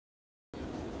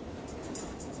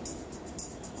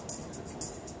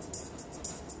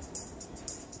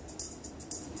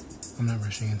I'm not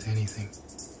rushing into anything.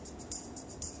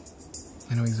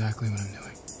 I know exactly what I'm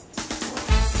doing.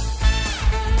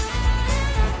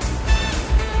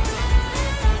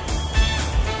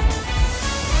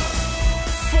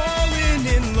 Falling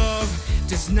in love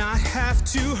does not have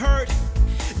to hurt.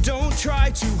 Don't try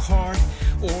too hard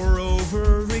or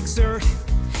overexert.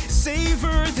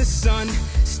 Savor the sun,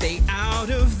 stay out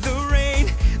of the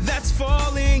rain. That's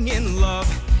falling in love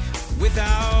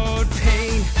without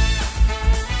pain.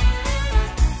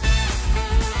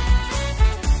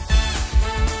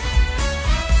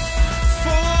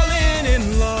 Falling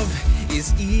in love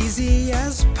is easy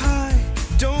as pie.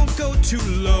 Don't go too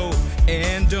low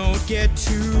and don't get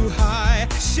too high.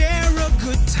 Share a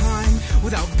good time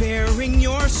without bearing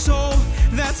your soul.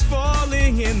 That's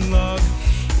falling in love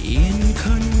in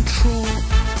control.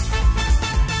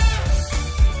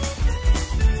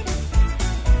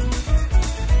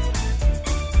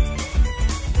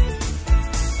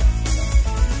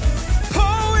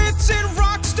 Poets and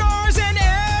rock stars and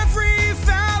every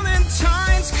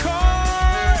Valentine's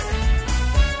card,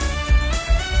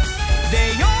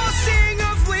 they all sing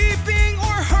of leaping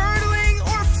or hurtling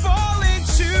or falling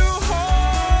too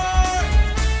hard.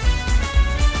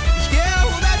 Yeah,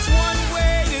 well, that's one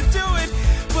way to do it,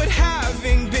 but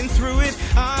having been through it,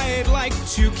 I'd like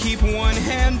to keep one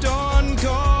hand on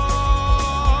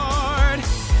guard.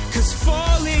 'Cause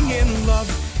falling in love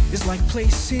is like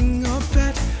placing a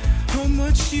bet. How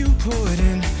much you put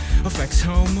in affects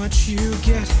how much you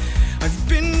get. I've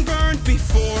been burned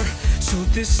before, so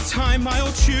this time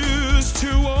I'll choose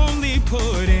to only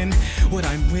put in what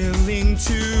I'm willing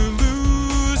to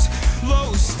lose.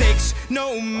 Low stakes,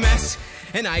 no mess,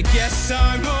 and I guess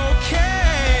I'm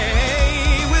okay.